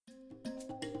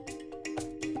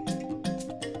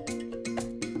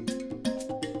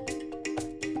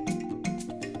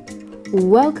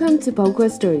Welcome to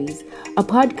Paukwa Stories, a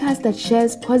podcast that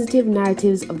shares positive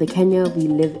narratives of the Kenya we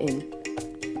live in.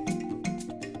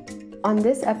 On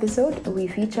this episode, we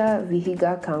feature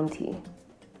Vihiga County.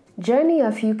 Journey a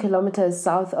few kilometers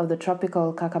south of the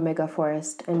tropical Kakamega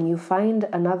forest and you find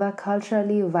another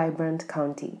culturally vibrant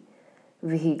county,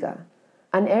 Vihiga,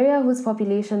 an area whose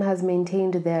population has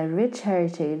maintained their rich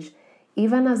heritage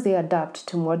even as they adapt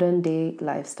to modern-day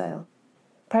lifestyle.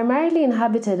 Primarily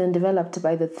inhabited and developed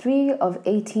by the 3 of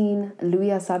 18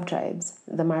 Luhya subtribes,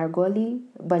 the Maragoli,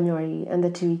 Banyori, and the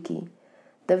Tiriki,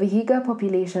 the Vihiga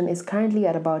population is currently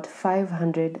at about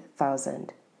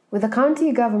 500,000. With the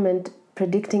county government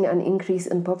predicting an increase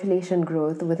in population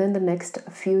growth within the next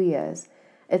few years,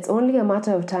 it's only a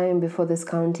matter of time before this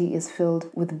county is filled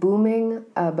with booming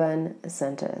urban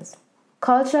centers.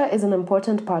 Culture is an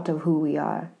important part of who we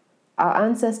are. Our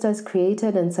ancestors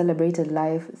created and celebrated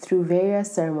life through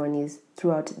various ceremonies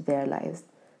throughout their lives.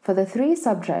 For the 3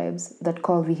 subtribes that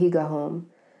call Vihiga home,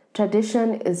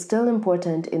 tradition is still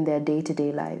important in their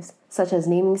day-to-day lives, such as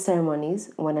naming ceremonies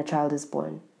when a child is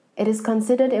born. It is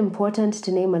considered important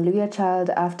to name a Luhya child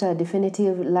after a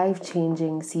definitive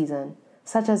life-changing season,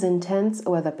 such as intense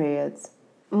weather periods.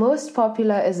 Most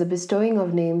popular is the bestowing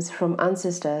of names from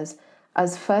ancestors,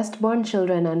 as firstborn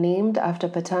children are named after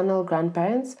paternal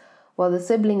grandparents, while the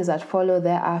siblings that follow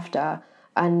thereafter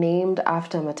are named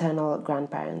after maternal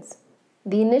grandparents.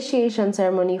 The initiation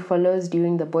ceremony follows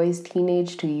during the boy's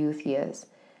teenage to youth years.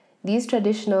 These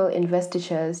traditional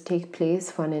investitures take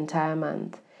place for an entire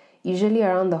month, usually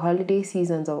around the holiday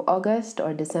seasons of August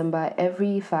or December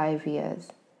every 5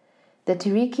 years. The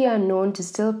Tiriki are known to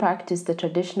still practice the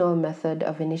traditional method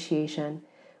of initiation,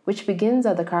 which begins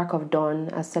at the crack of dawn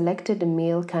as selected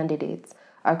male candidates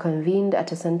are convened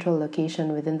at a central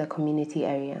location within the community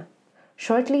area.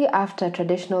 Shortly after,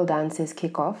 traditional dances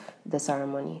kick off the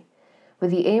ceremony,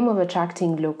 with the aim of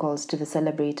attracting locals to the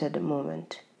celebrated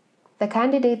moment. The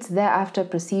candidates thereafter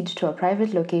proceed to a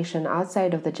private location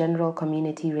outside of the general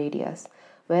community radius,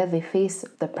 where they face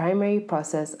the primary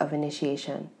process of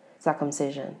initiation,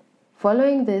 circumcision.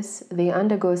 Following this, they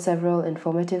undergo several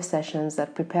informative sessions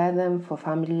that prepare them for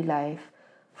family life,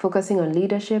 focusing on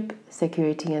leadership,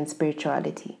 security, and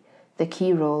spirituality, the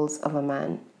key roles of a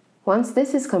man. Once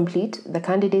this is complete, the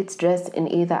candidates dress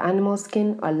in either animal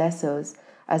skin or lessos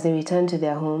as they return to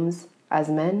their homes as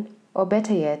men, or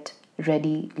better yet,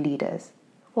 ready leaders.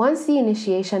 Once the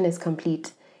initiation is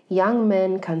complete, young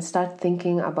men can start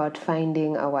thinking about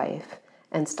finding a wife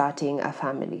and starting a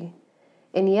family.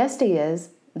 In yesteryears,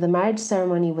 the marriage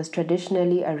ceremony was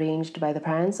traditionally arranged by the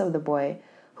parents of the boy,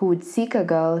 who would seek a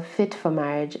girl fit for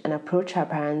marriage and approach her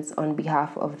parents on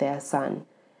behalf of their son.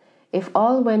 If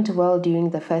all went well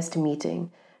during the first meeting,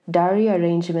 dowry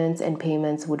arrangements and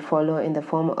payments would follow in the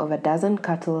form of a dozen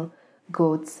cattle,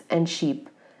 goats, and sheep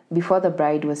before the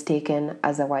bride was taken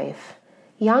as a wife.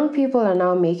 Young people are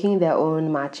now making their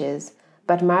own matches,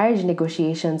 but marriage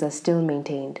negotiations are still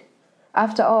maintained.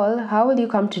 After all, how will you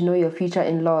come to know your future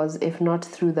in-laws if not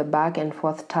through the back and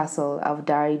forth tussle of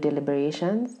dowry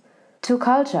deliberations? To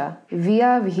culture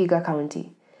via Vihiga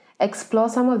County. Explore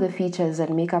some of the features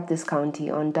that make up this county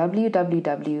on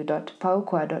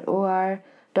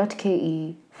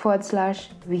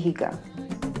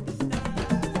www.paukwa.or.ke/Vihiga.